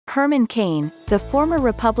Herman Cain, the former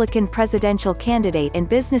Republican presidential candidate and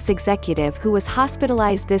business executive who was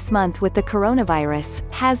hospitalized this month with the coronavirus,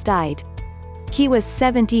 has died. He was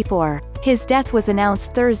 74. His death was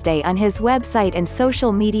announced Thursday on his website and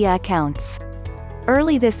social media accounts.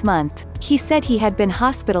 Early this month, he said he had been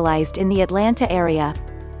hospitalized in the Atlanta area.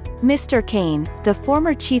 Mr. Cain, the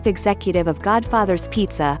former chief executive of Godfather's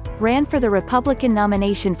Pizza, ran for the Republican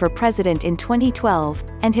nomination for president in 2012,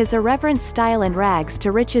 and his irreverent style and rags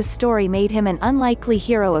to riches story made him an unlikely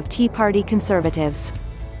hero of Tea Party conservatives.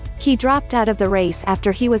 He dropped out of the race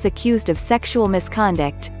after he was accused of sexual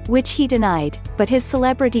misconduct, which he denied, but his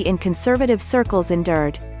celebrity in conservative circles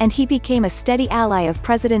endured, and he became a steady ally of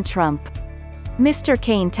President Trump. Mr.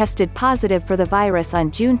 Cain tested positive for the virus on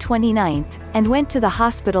June 29 and went to the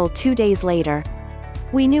hospital 2 days later.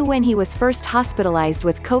 "We knew when he was first hospitalized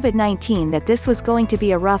with COVID-19 that this was going to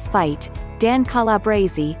be a rough fight," Dan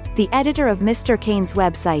Calabrese, the editor of Mr. Cain's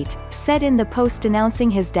website, said in the post announcing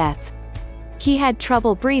his death. He had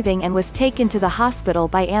trouble breathing and was taken to the hospital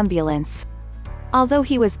by ambulance. Although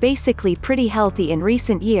he was basically pretty healthy in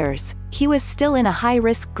recent years, he was still in a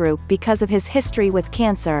high-risk group because of his history with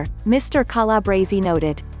cancer, Mr. Calabrese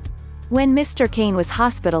noted. When Mr. Cain was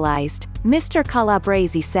hospitalized, Mr.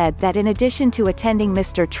 Calabrese said that in addition to attending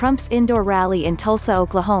Mr. Trump's indoor rally in Tulsa,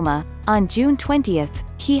 Oklahoma, on June 20,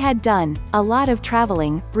 he had done a lot of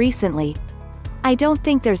traveling recently. "I don't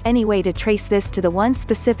think there's any way to trace this to the one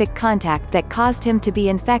specific contact that caused him to be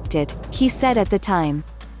infected," he said at the time.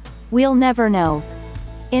 "We'll never know."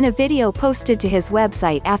 In a video posted to his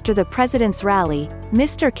website after the president's rally,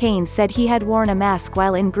 Mr. Cain said he had worn a mask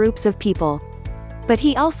while in groups of people. But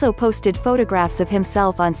he also posted photographs of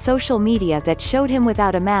himself on social media that showed him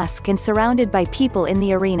without a mask and surrounded by people in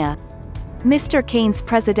the arena. Mr. Cain's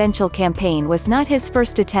presidential campaign was not his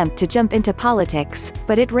first attempt to jump into politics,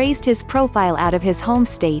 but it raised his profile out of his home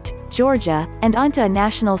state, Georgia, and onto a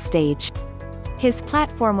national stage. His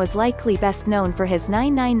platform was likely best known for his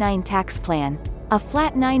 999 tax plan, a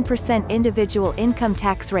flat 9% individual income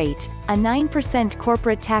tax rate, a 9%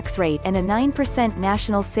 corporate tax rate and a 9%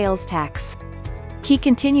 national sales tax. He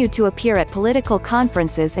continued to appear at political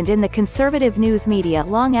conferences and in the conservative news media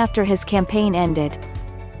long after his campaign ended.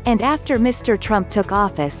 And after Mr. Trump took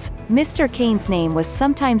office, Mr. Cain's name was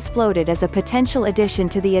sometimes floated as a potential addition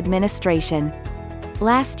to the administration.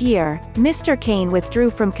 Last year, Mr. Cain withdrew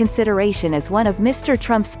from consideration as one of Mr.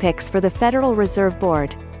 Trump's picks for the Federal Reserve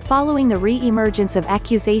Board, following the re-emergence of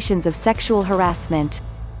accusations of sexual harassment.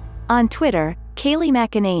 On Twitter, Kayleigh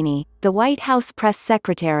McEnany, the White House press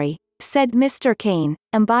secretary, said Mr. Cain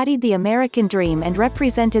embodied the American dream and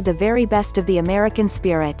represented the very best of the American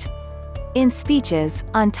spirit. In speeches,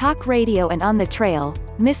 on talk radio and on the trail,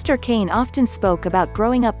 Mr. Cain often spoke about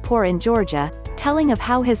growing up poor in Georgia, telling of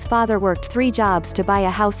how his father worked 3 jobs to buy a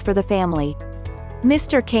house for the family.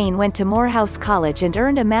 Mr. Cain went to Morehouse College and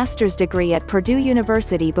earned a master's degree at Purdue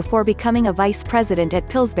University before becoming a vice president at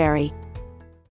Pillsbury.